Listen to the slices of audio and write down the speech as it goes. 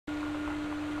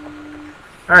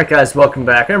Alright guys, welcome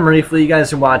back. I'm Reefly. You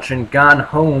guys are watching Gone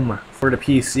Home for the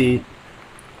PC.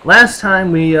 Last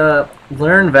time we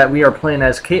learned that we are playing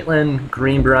as Caitlin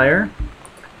Greenbrier,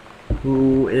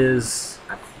 who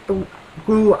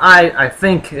I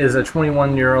think is a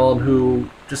 21-year-old who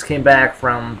just came back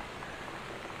from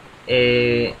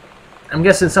I'm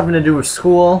guessing something to do with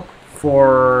school,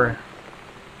 for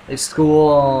a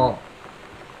school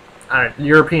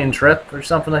European trip or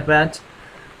something like that.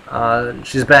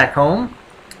 She's back home.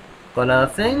 But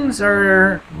things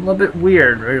are a little bit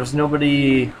weird. There's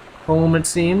nobody home, it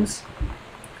seems,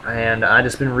 and I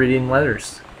just been reading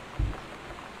letters.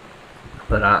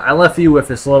 But I left you with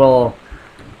this little,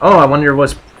 oh, I wonder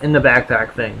what's in the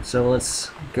backpack thing. So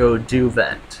let's go do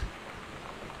that.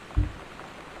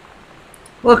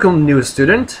 Welcome, new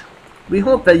student. We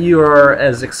hope that you are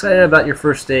as excited about your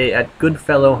first day at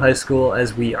Goodfellow High School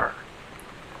as we are.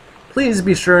 Please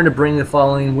be sure to bring the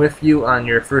following with you on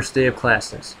your first day of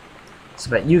classes, so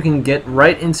that you can get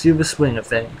right into the swing of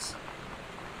things.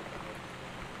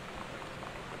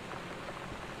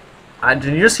 Did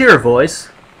you just hear a voice?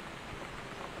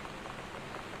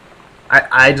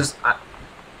 I'm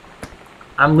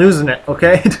losing it,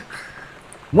 okay?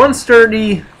 One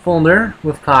sturdy folder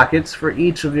with pockets for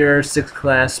each of your 6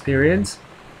 class periods.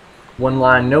 One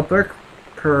line notebook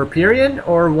per period,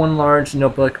 or one large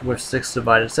notebook with 6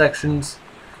 divided sections.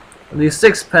 These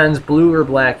 6 pens, blue or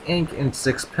black ink, and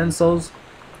 6 pencils.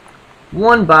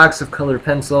 One box of colored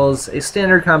pencils, a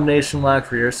standard combination lock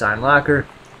for your assigned locker,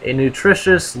 a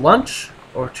nutritious lunch,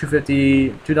 or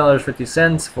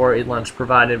 $2.50 for a lunch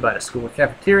provided by the school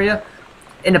cafeteria,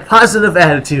 and a positive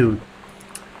attitude.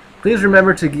 Please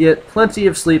remember to get plenty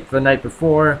of sleep the night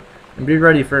before, and be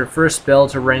ready for the first bell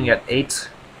to ring at 8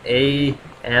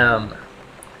 a.m.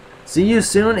 See you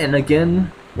soon, and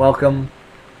again, welcome,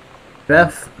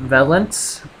 Beth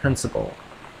Valence, Principal.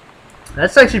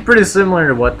 That's actually pretty similar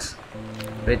to what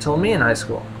they told me in high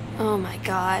school. Oh my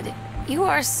god. You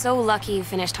are so lucky you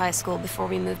finished high school before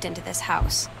we moved into this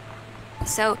house.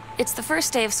 So, it's the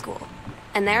first day of school,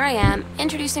 and there I am,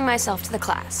 introducing myself to the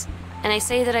class, and I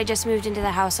say that I just moved into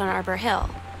the house on Arbor Hill.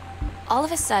 All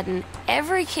of a sudden,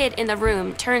 every kid in the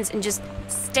room turns and just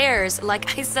stares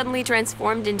like I suddenly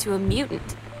transformed into a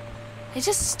mutant. I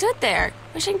just stood there,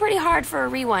 wishing pretty hard for a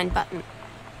rewind button.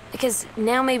 Because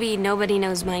now maybe nobody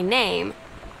knows my name,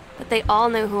 but they all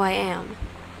know who I am.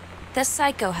 The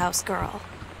Psycho House Girl.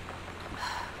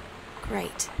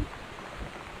 Great.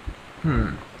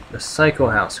 The Psycho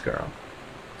House Girl.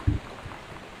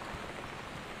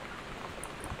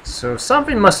 So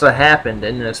something must have happened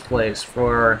in this place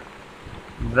for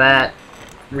that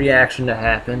reaction to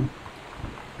happen.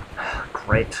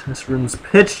 Great. This room's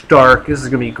pitch dark. This is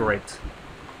gonna be great.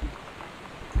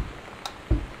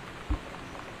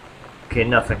 Okay,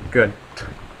 nothing. Good.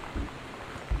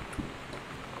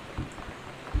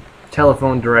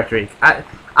 Telephone directory. I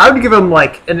would give them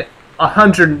like a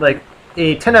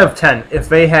 10 out of 10 if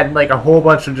they had like a whole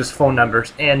bunch of just phone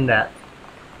numbers and that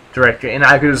directory, and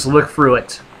I could just look through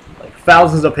it, like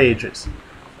thousands of pages.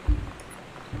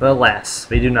 But alas,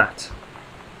 they do not.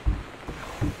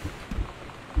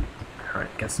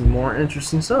 Alright, got some more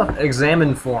interesting stuff.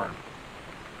 Examine form.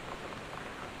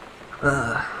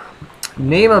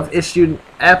 Name of issued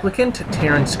applicant,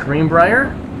 Terrence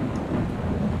Greenbrier.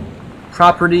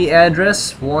 Property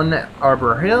address, 1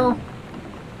 Arbor Hill,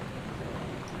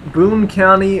 Boone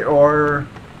County, or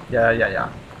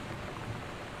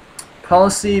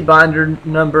Policy binder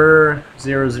number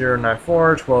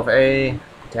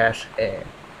 0094-12A-A.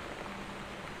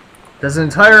 Does the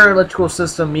entire electrical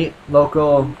system meet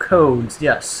local codes?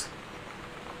 Yes.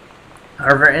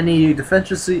 Are there any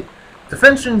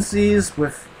deficiencies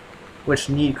with which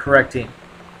need correcting?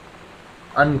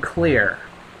 Unclear.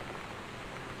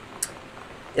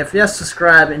 If yes,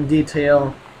 describe in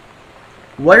detail.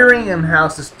 Wiring in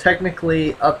house is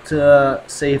technically up to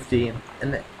safety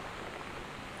and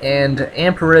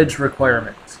amperage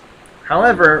requirements.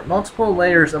 However, multiple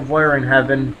layers of wiring have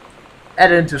been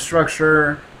added to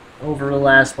structure over the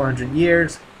last 100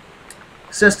 years.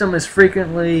 System is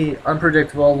frequently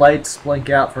unpredictable. Lights blink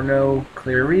out for no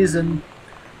clear reason.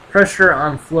 Pressure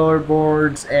on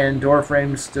floorboards and door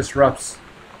frames disrupts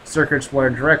circuits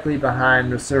wired directly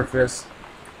behind the surface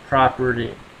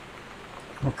properly.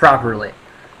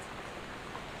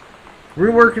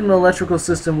 Reworking the electrical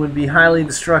system would be highly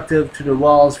destructive to the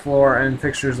walls, floor, and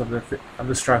fixtures of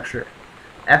the structure.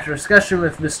 After discussion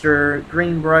with Mr.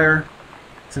 Greenbrier,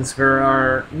 since there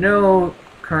are no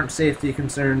current safety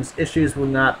concerns, issues will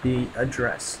not be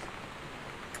addressed.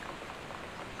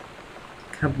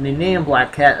 Company name,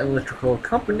 Black Cat Electrical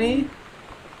Company.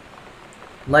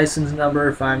 License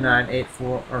number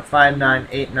 5984 or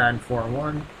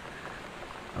 598941.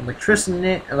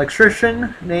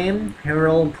 Electrician name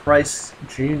Harold Price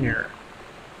Jr.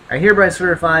 I hereby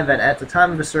certify that at the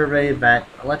time of the survey that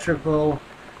electrical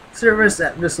service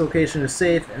at this location is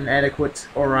safe and adequate,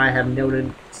 or I have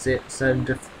noted said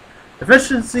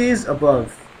deficiencies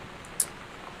above.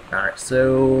 Alright,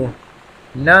 so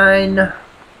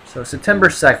September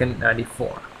 2nd,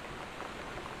 94.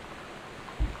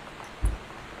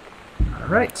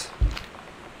 Alright.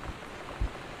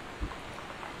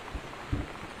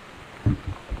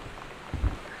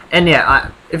 And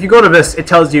yeah, if you go to this, it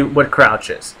tells you what crouch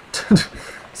is.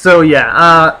 So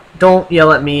yeah, don't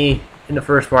yell at me in the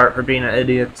first part for being an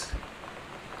idiot.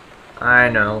 I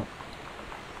know.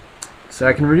 So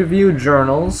I can review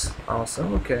journals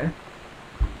also, okay.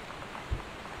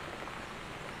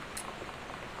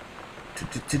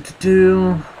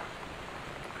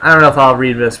 I don't know if I'll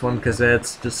read this one because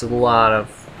it's just a lot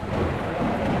of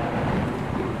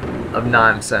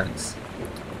nonsense.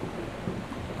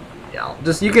 Yeah,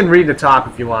 you can read the top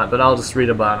if you want, but I'll just read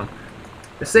the bottom.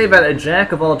 They say that a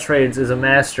jack of all trades is a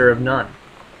master of none.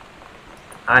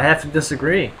 I have to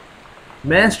disagree.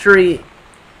 Mastery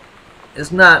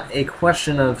is not a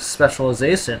question of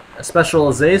specialization. A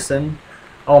specialization,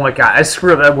 oh my god, I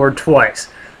screwed up that word twice.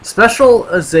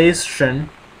 Specialization,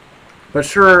 but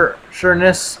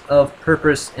sureness of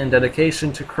purpose and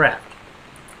dedication to craft.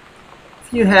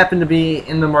 If you happen to be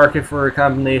in the market for a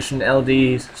combination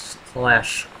LD/CD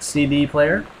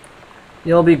player,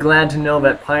 you'll be glad to know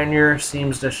that Pioneer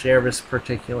seems to share this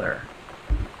particular.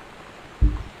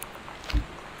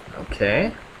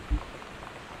 Okay.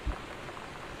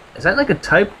 Is that like a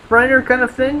typewriter kind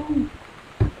of thing?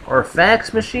 Or a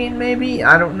fax machine, maybe?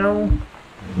 I don't know.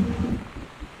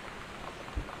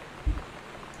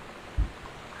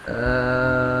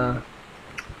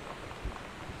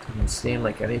 Doesn't seem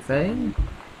like anything.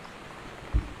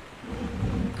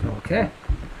 Okay.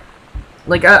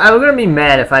 Like, I'm gonna be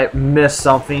mad if I miss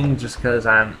something just because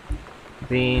I'm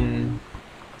being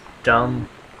dumb.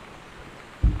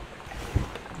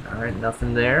 Alright,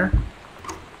 nothing there.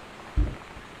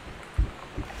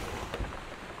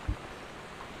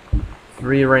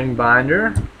 Three-ring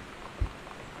binder.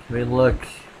 Can we look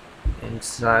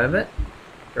inside of it?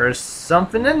 There's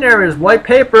something in there. There's white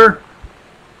paper.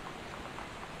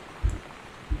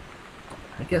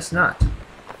 I guess not.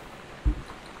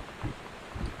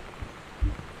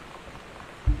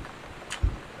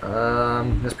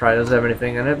 This probably doesn't have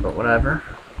anything in it, but whatever.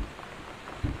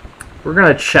 We're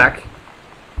gonna check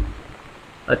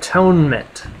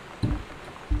atonement.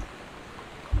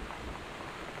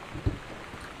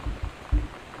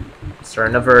 Is there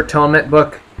another atonement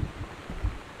book?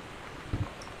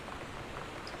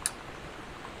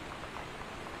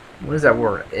 What is that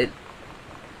word?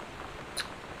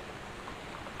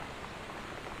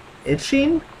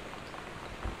 Itching?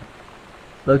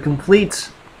 The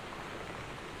complete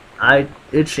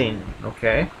itching,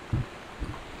 okay.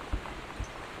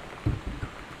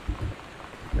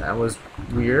 That was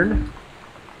weird.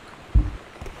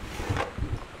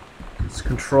 Let's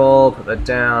control, put that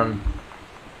down.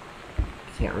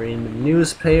 Can't read the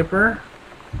newspaper.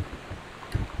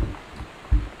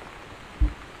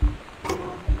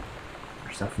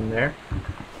 There's nothing there.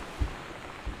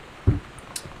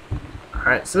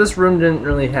 Alright, so this room didn't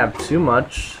really have too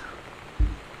much.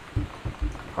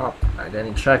 Oh, I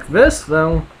didn't check this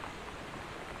though.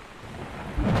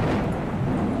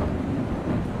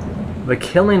 The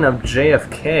killing of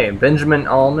JFK, Benjamin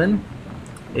Allman,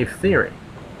 a theory.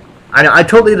 I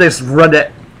totally just read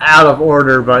it out of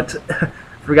order, but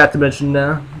forgot to mention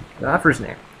the author's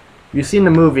name. You've seen the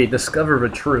movie Discover the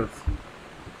Truth.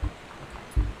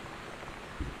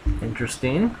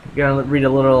 Interesting. Gonna read a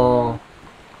little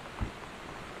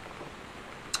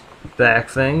back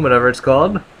thing, whatever it's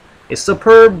called. A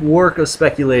superb work of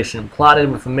speculation,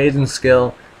 plotted with amazing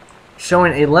skill,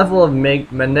 showing a level of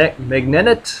magnetic.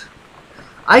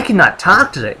 I cannot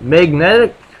talk today.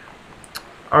 Magnetic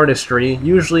artistry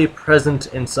usually present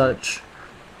in such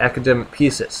academic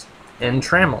pieces. And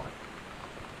Trammell.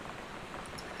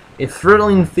 A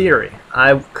thrilling theory.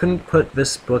 I couldn't put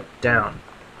this book down.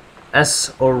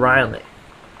 S. O'Reilly.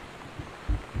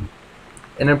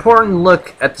 An important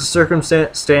look at the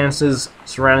circumstances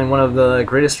surrounding one of the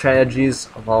greatest tragedies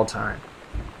of all time.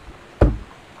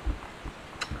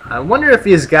 I wonder if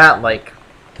he's got like,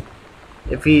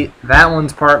 that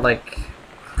one's part like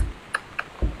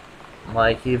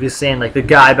if he's saying like the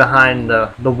guy behind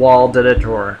the wall did it,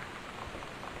 or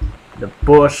the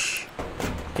Bush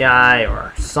guy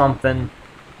or something.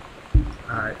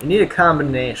 Alright, you need a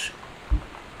combination.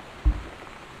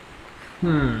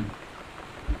 So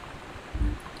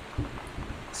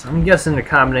I'm guessing the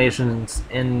combination's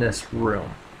in this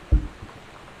room.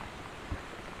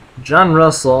 John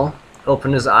Russell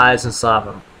opened his eyes and saw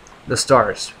them. The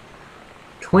stars,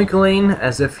 twinkling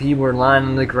as if he were lying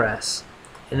in the grass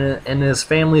in his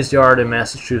family's yard in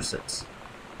Massachusetts,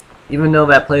 even though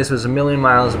that place was a million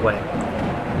miles away.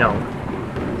 No.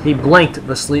 He blinked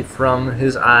the sleep from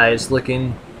his eyes,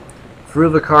 looking through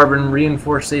the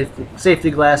carbon-reinforced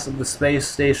safety glass of the space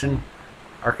station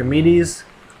Archimedes.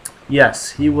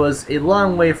 Yes, he was a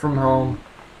long way from home,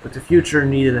 but the future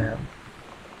needed him.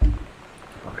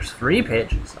 Oh, there's 3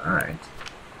 pages. Alright.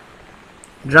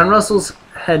 John Russell's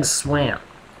head swam.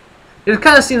 It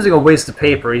kind of seems like a waste of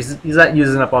paper. He's not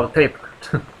using up all the paper.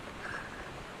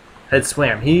 Head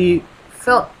swam. He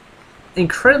felt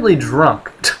incredibly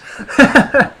drunk.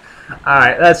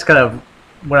 Alright, that's kind of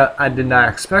what I did not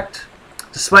expect,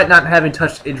 despite not having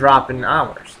touched a drop in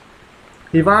hours.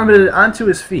 He vomited onto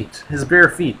his feet, his bare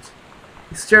feet.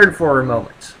 He stared for a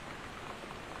moment.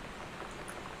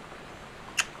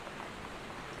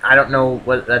 I don't know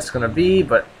what that's going to be,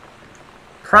 but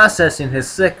processing his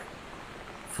sick,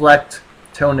 flecked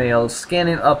toenails,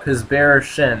 scanning up his bare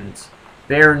shins,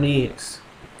 bare knees.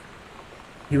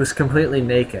 He was completely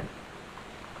naked.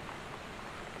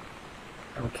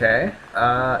 Okay.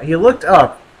 He looked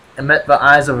up and met the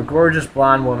eyes of a gorgeous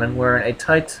blonde woman wearing a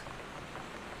tight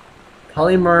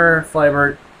polymer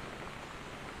fiber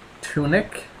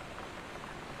tunic,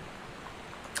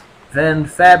 then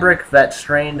fabric that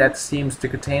strain that seems to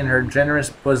contain her generous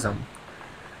bosom.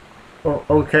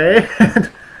 Okay.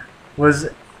 Was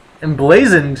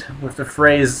emblazoned with the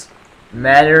phrase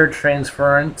matter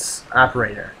transference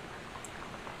operator.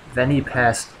 Then he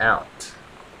passed out.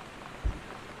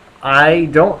 I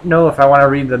don't know if I want to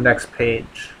read the next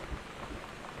page.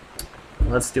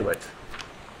 Let's do it.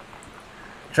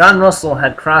 John Russell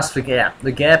had crossed the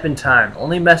gap in time.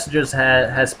 Only messages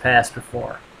has passed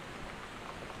before.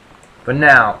 But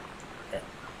now,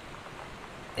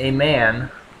 a man,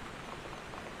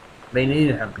 they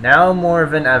needed him, now more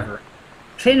than ever.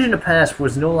 Changing the past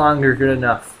was no longer good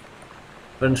enough.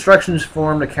 The instructions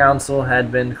from the council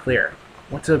had been clear.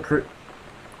 What to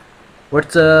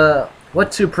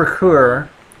procure,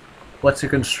 what to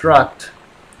construct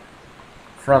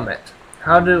from it,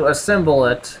 how to assemble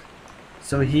it.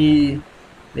 So he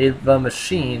made the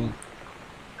machine,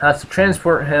 how to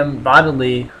transport him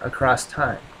bodily across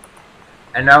time.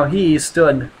 And now he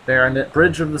stood there on the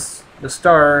bridge of the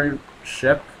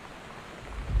starship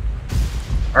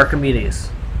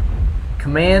Archimedes,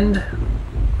 commander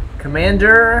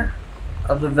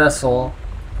of the vessel,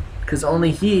 because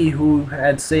only he who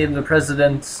had saved the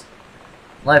president's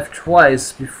life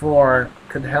twice before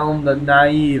could helm the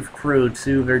naive crew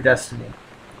to their destiny,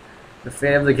 the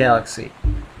fate of the galaxy.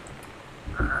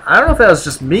 I don't know if that was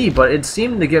just me, but it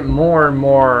seemed to get more and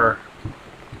more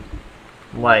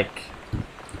like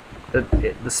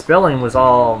the spelling was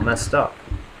all messed up.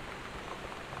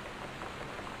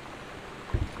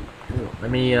 Ooh,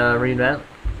 let me read that.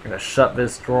 I'm going to shut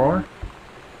this drawer.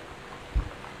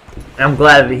 I'm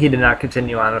glad that he did not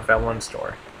continue on with that one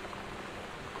story.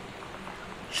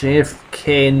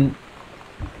 JFK.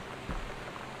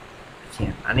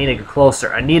 I need to get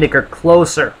closer. I need to get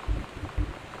closer.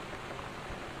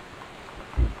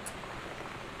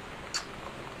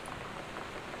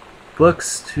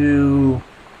 Books to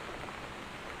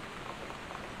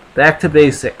back to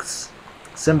basics.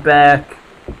 Sent back.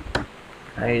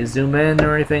 Can I zoom in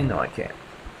or anything? No, I can't.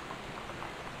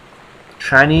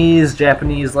 Chinese,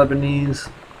 Japanese, Lebanese.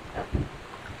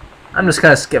 I'm just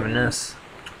kind of skipping this.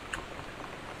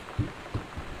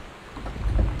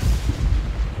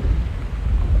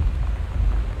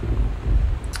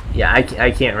 Yeah,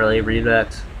 I can't really read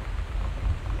that.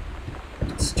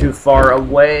 It's too far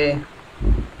away.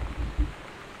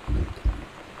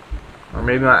 Or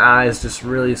maybe my eyes just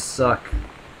really suck.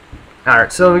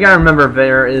 Alright, so we gotta remember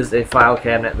there is a file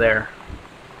cabinet there.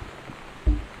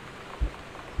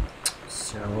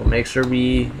 So we'll make sure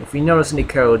if we notice any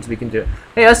codes, we can do it.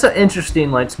 Hey, that's an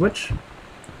interesting light switch.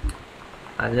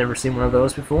 I've never seen one of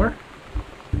those before.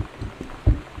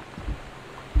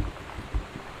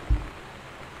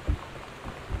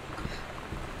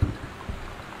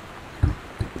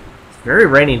 Very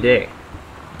rainy day.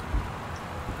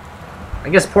 I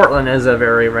guess Portland is a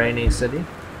very rainy city.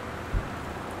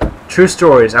 True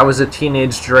stories. I was a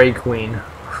teenage drag queen.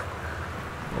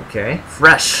 Okay.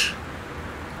 Fresh.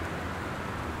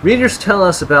 Readers tell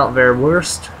us about their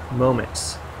worst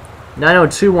moments.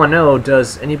 90210.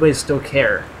 Does anybody still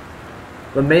care?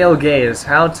 The male gaze.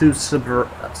 How to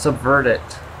subvert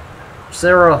it.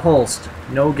 Sarah Holst.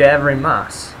 No Gavin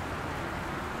Moss.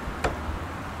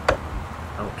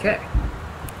 Okay.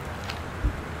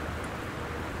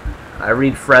 I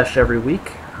read fresh every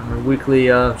week. I'm a weekly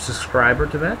subscriber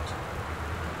to that.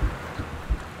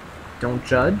 Don't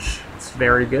judge. It's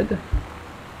very good.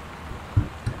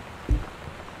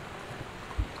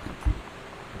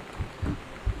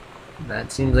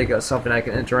 That seems like something I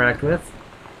can interact with.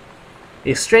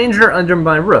 A Stranger Under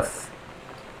My Roof.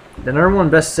 The #1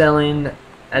 best-selling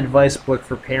advice book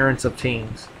for parents of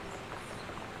teens.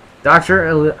 Dr.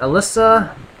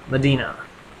 Alyssa Medina.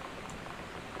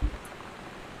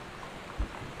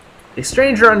 A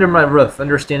Stranger Under My Roof,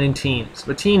 Understanding Teens.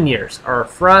 The teen years are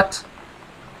fraught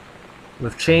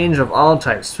with change of all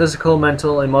types, physical,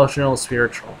 mental, emotional,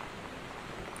 spiritual.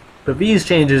 But these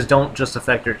changes don't just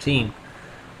affect your teen.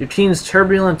 Your teen's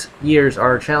turbulent years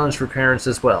are a challenge for parents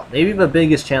as well. Maybe the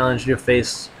biggest challenge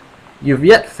you've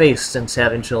yet faced since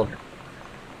having children.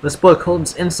 This book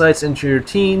holds insights into your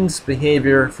teen's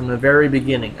behavior from the very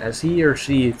beginning, as he or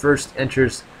she first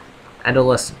enters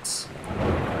adolescence,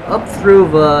 up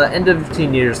through the end of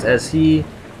teen years as he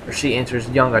or she enters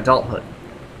young adulthood.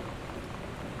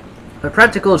 The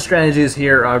practical strategies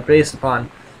here are based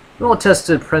upon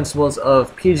well-tested principles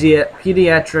of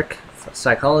pediatric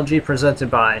psychology presented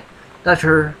by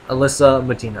Dr. Alyssa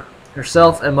Medina,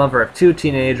 herself a mother of 2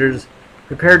 teenagers,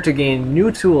 prepared to gain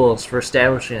new tools for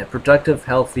establishing a productive,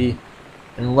 healthy,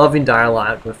 and loving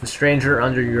dialogue with the stranger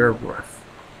under your roof.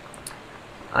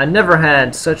 I never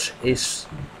had such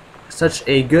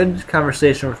a good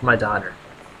conversation with my daughter,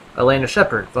 Elena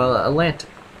Shepard, the Atlantic.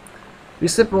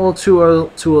 These simple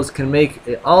tools can make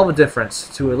all the difference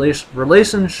to a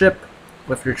relationship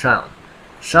with your child.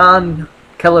 Sean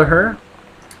Kelleher,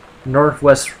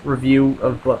 Northwest Review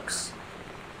of Books.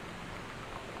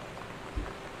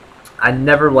 I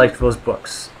never liked those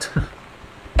books.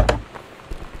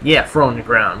 Yeah, throw on the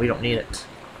ground. We don't need it.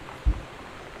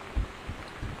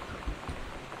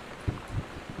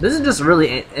 This is just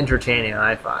really entertaining,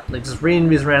 I thought. Like, just reading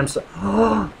these random stuff.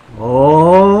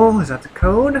 Oh, is that the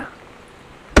code?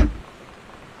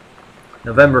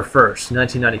 November 1st,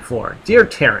 1994. Dear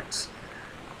Terrence,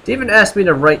 David asked me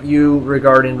to write you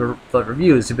regarding the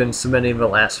reviews you've been submitting the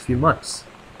last few months.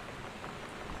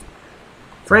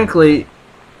 Frankly,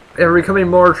 they're becoming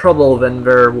more trouble than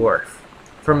they're worth,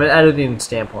 from an editing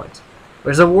standpoint.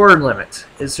 There's a word limit.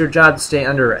 It's your job to stay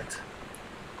under it.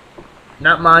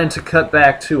 Not mine to cut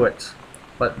back to it,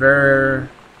 but then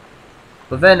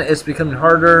it's becoming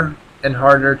harder and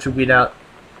harder to weed out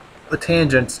the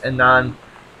tangents and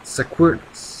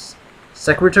non-sequiturs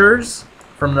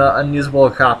from the unusable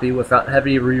copy without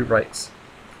heavy rewrites.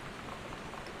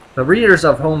 The readers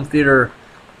of Home Theater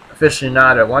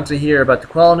Aficionado want to hear about the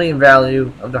quality and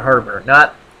value of the hardware,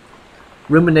 not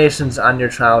ruminations on your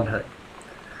childhood.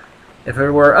 If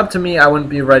it were up to me, I wouldn't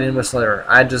be writing this letter.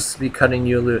 I'd just be cutting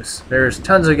you loose. There's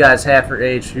tons of guys half your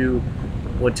age who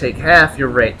would take half your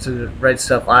rate to write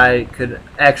stuff I could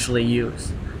actually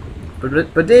use.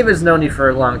 But David's known you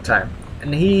for a long time,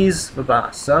 and he's the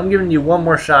boss, so I'm giving you one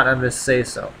more shot on this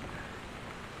say-so.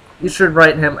 You should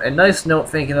write him a nice note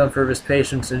thanking him for his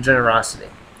patience and generosity.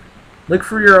 Look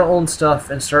for your old stuff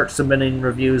and start submitting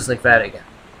reviews like that again.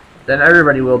 Then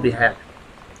everybody will be happy.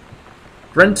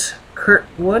 Brent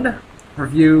Kirkwood,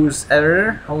 Reviews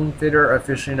Editor, Home Theater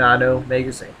Aficionado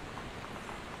Magazine.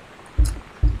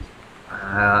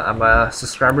 I'm a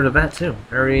subscriber to that too.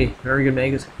 Very, very good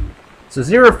magazine. So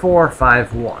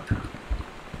 0451.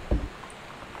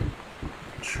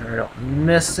 Sure I don't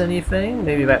miss anything.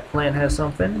 Maybe that plant has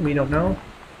something. We don't know.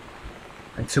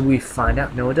 Until we find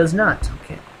out. No, it does not.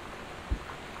 Okay.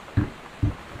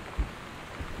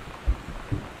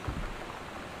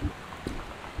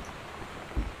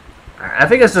 I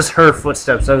think it's just her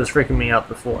footsteps that was freaking me out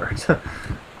before.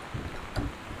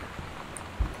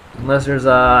 Unless there's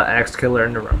a axe killer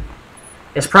in the room.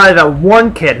 It's probably that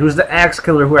one kid who's the axe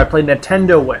killer who I played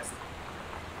Nintendo with.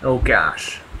 Oh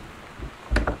gosh.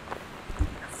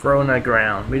 Throw on the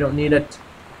ground. We don't need it.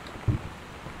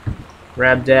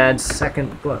 Grab Dad's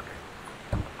second book.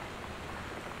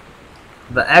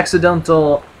 The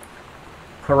Accidental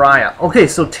Pariah. Okay,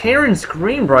 so Terrence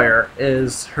Greenbrier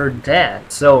is her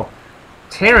dad. So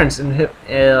Terrence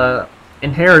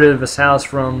inherited this house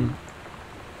from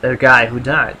the guy who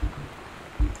died.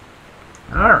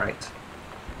 Alright.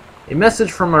 A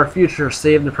message from our future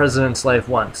saved the president's life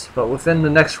once, but within the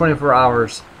next 24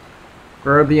 hours,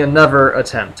 there will be another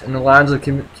attempt, and the lines of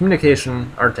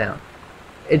communication are down.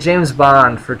 A James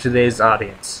Bond for today's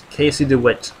audience. Casey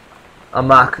DeWitt.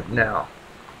 Amok Now.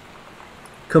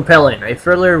 Compelling. A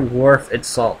thriller worth its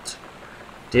salt.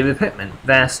 David Pittman.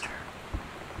 Vaster.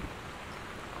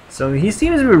 So he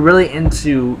seems to be really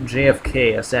into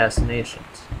JFK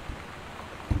assassinations.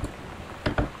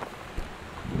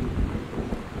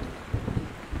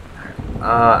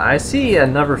 I see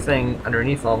another thing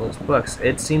underneath all those books.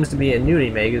 It seems to be a nudity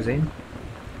magazine.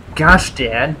 Gosh,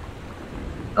 Dad.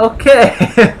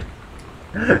 Okay.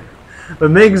 A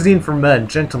magazine for men,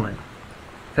 gentlemen.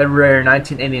 February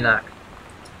 1989.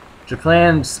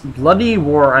 Japan's bloody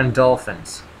war on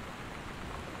dolphins.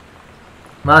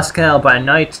 Moscow by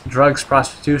night, drugs,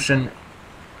 prostitution,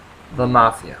 the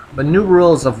mafia. The new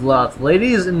rules of love.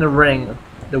 Ladies in the ring,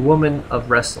 the woman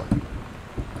of wrestling.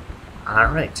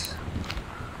 Alright.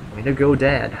 Way to go,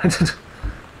 Dad.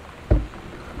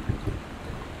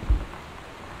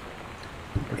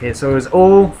 Okay, so it was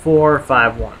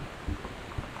 0451.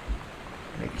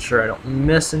 Make sure I don't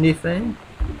miss anything.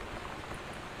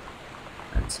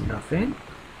 That's nothing.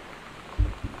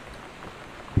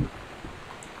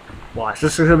 Watch,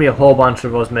 there's going to be a whole bunch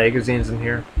of those magazines in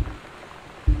here.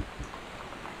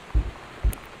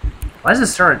 Why does it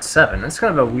start at 7? That's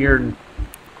kind of a weird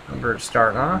number to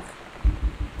start off.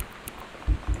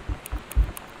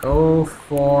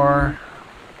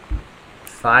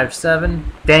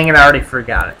 0457. Dang it, I already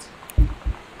forgot it.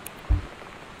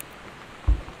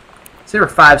 It's either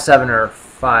 57 or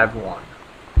 51.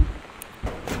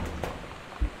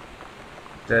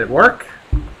 Did it work?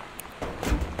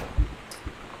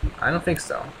 I don't think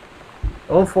so.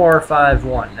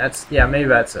 0451. That's, yeah, maybe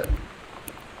that's it.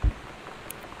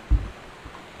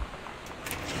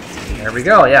 There we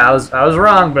go. Yeah, I was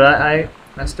wrong, but I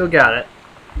still got it.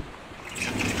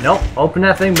 Nope. Open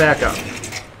that thing back up.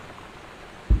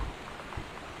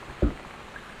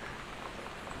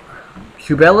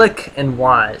 Kubelik and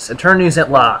Wise, attorneys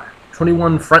at law,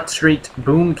 21 Front Street,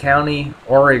 Boone County,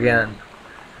 Oregon.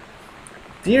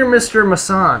 Dear Mr.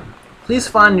 Masson, please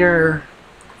find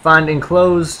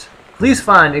enclosed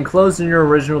in your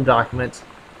original document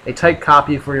a typed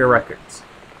copy for your records.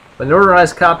 The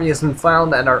notarized copy has been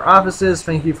filed at our offices.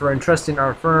 Thank you for entrusting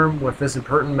our firm with this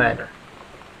important matter.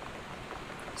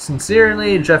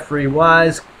 Sincerely, Jeffrey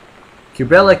Wise,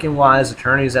 Kubelik and Wise,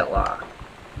 attorneys at law.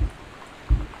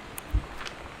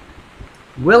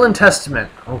 Will and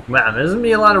Testament. Oh man, there's going to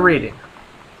be a lot of reading.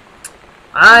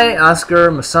 I,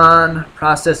 Oscar Masson,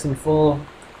 process in full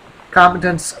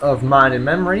competence of mind and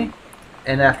memory,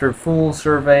 and after full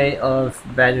survey of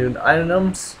valued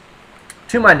items,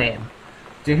 to my name,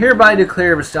 do hereby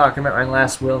declare this document my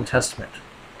last will and testament.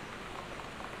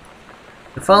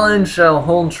 The following shall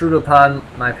hold true upon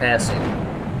my passing.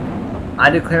 I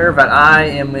declare that I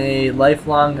am a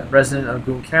lifelong resident of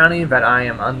Boone County, that I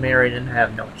am unmarried and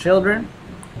have no children.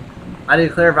 I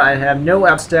declare that I have no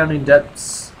outstanding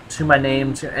debts to my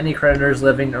name to any creditors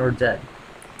living or dead.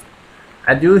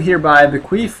 I do hereby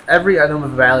bequeath every item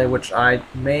of value which I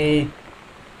may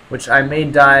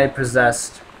die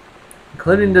possessed,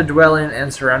 including the dwelling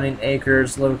and surrounding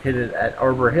acres located at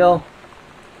Arbor Hill,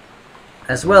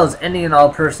 as well as any and all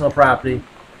personal property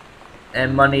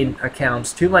and moneyed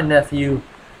accounts, to my nephew,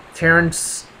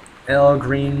 Terrence L.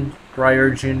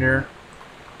 Greenbrier, Jr.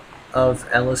 of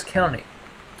Ellis County.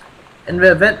 In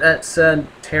the event that said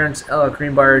Terrence L.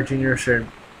 Greenbrier, Jr. should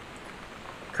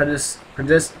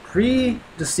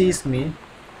predecease me,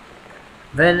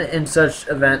 then in such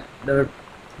event the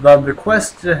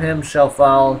bequest to him shall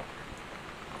fall,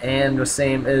 and the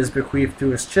same is bequeathed to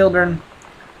his children,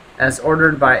 as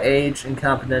ordered by age and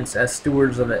competence as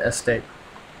stewards of the estate.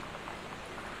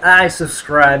 I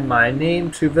subscribe my name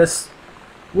to this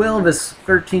will this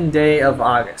 13th day of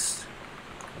August,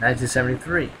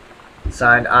 1973.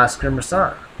 Signed, Oscar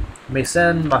Masson.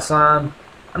 Masson.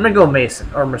 I'm going to go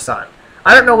Mason or Masson.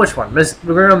 I don't know which one. We're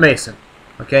going to go Mason.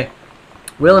 Okay?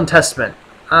 Will and Testament.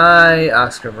 I,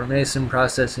 Oscar Mason,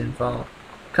 processing fall.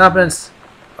 Competence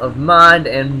of mind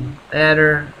and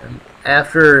matter. And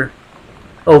after...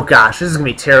 Oh gosh, this is going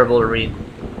to be terrible to read.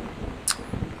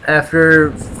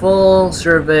 After full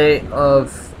survey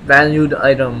of valued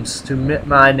items to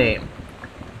my name,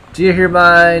 do you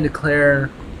hereby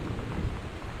declare...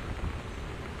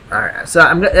 Alright, so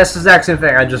that's the exact same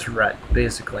thing I just read,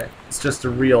 basically. It's just a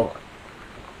real...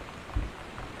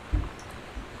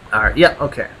 Alright, yeah,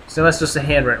 okay. So that's just a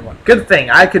handwritten one. Good thing,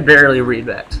 I could barely read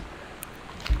that.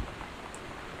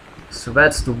 So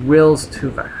that's the wills to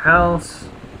the house.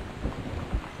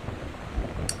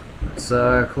 Let's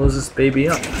close this baby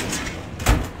up.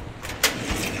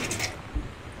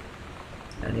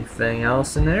 Anything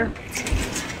else in there?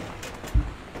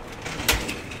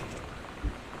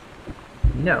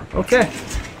 No. Okay.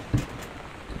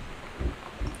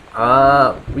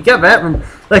 We got that room.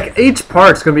 Like, each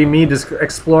part's gonna be me just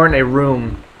exploring a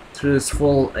room to its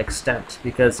full extent,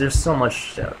 because there's so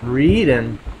much to read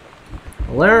and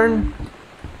learn.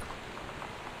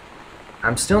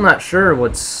 I'm still not sure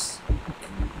what's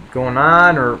going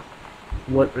on or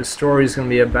what the story is going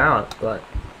to be about, but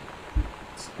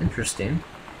it's interesting.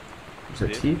 There's a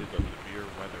This T. is a severe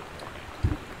weather warning.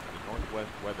 The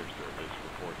Northwest Weather Service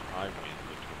reports high winds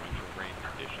and torrential rain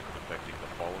conditions affecting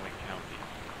the following counties: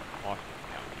 Austin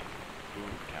County,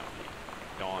 Boone County,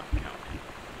 Dawn County,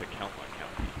 Tacoma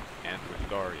County, and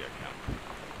Wistaria County.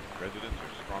 Residents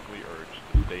are strongly urged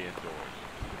to stay indoors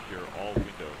and secure all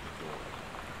windows and doors.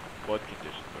 Flood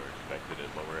conditions are expected at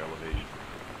lower elevations.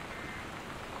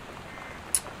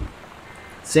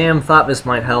 Sam thought this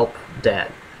might help Dad.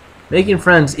 Making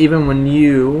friends even when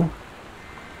you...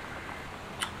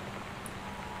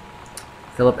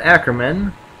 Philip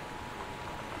Ackerman.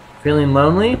 Feeling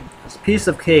lonely? It's a piece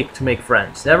of cake to make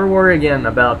friends. Never worry again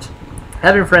about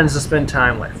having friends to spend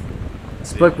time with.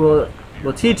 This book will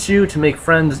teach you to make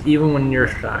friends even when you're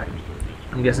shy.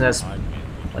 I'm guessing that's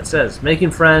what it says.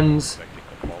 Making friends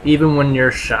even when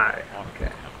you're shy.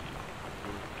 Okay.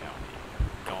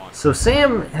 So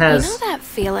Sam has... You know that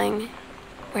feeling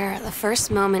where the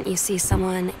first moment you see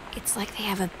someone, it's like they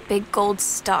have a big gold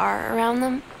star around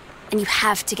them, and you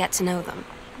have to get to know them?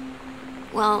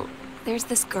 Well, there's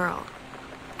this girl.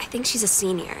 I think she's a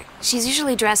senior. She's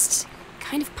usually dressed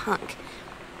kind of punk,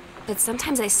 but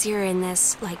sometimes I see her in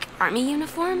this, like, army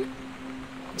uniform,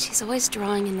 and she's always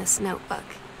drawing in this notebook,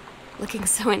 looking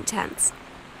so intense.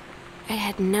 I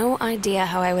had no idea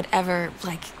how I would ever,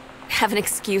 like, have an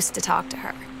excuse to talk to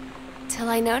her. Till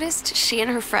I noticed she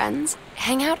and her friends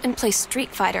hang out and play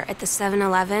Street Fighter at the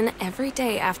 7-Eleven every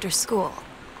day after school.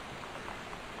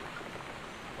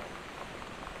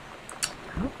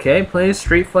 Okay, plays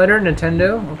Street Fighter,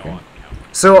 Nintendo. Okay.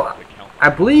 So, I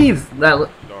believe that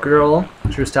girl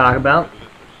she was talking about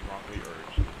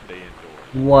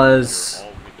was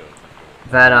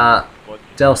that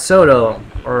Del Soto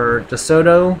or De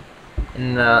Soto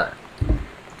in that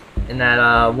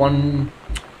one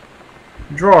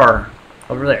drawer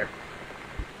over there.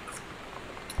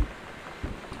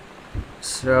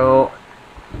 So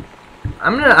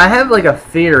I have like a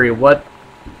theory what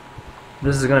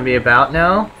this is gonna be about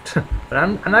now, but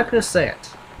I'm not gonna say it.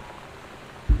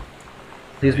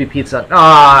 Please be pizza.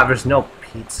 Ah, there's no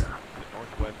pizza.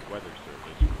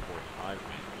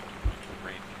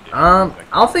 I'll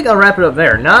wrap it up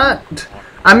there.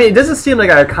 I mean, it doesn't seem like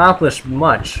I accomplished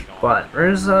much, but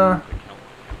there's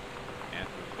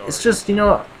it's just, you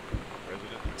know,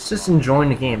 it's just enjoying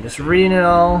the game, just reading it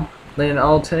all, letting it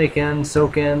all take in,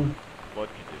 soak in.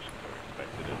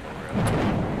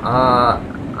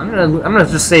 I'm gonna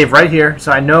just save right here,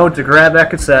 so I know to grab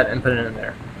that cassette and put it in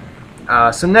there.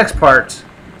 So next part,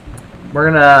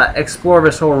 we're gonna explore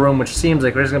this whole room, which seems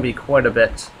like there's gonna be quite a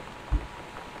bit.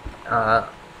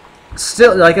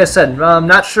 Still, like I said, I'm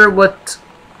not sure what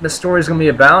the story's gonna be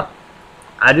about.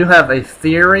 I do have a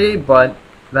theory, but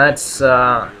that's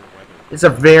it's a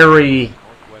very,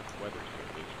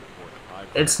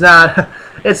 it's not,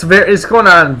 it's going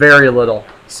on very little.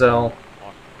 So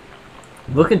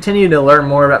we'll continue to learn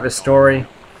more about this story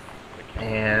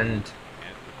and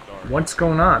what's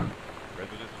going on.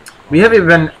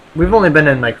 We've only been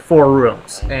in like 4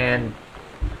 rooms, and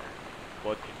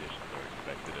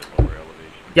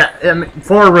yeah, I mean,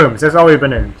 4 rooms. That's all we've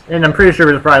been in, and I'm pretty sure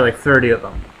there's probably like 30 of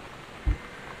them.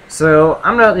 So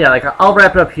I'm gonna, yeah, like I'll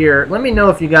wrap it up here. Let me know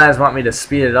if you guys want me to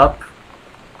speed it up,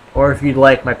 or if you'd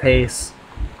like my pace.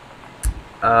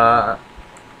 Let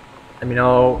me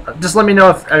know. Just let me know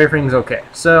if everything's okay.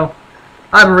 So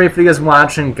I'm Marie. For you guys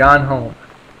watching Gone Home.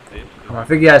 Thank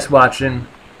you guys for watching,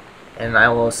 and I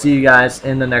will see you guys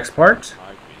in the next part.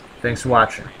 Thanks for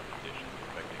watching.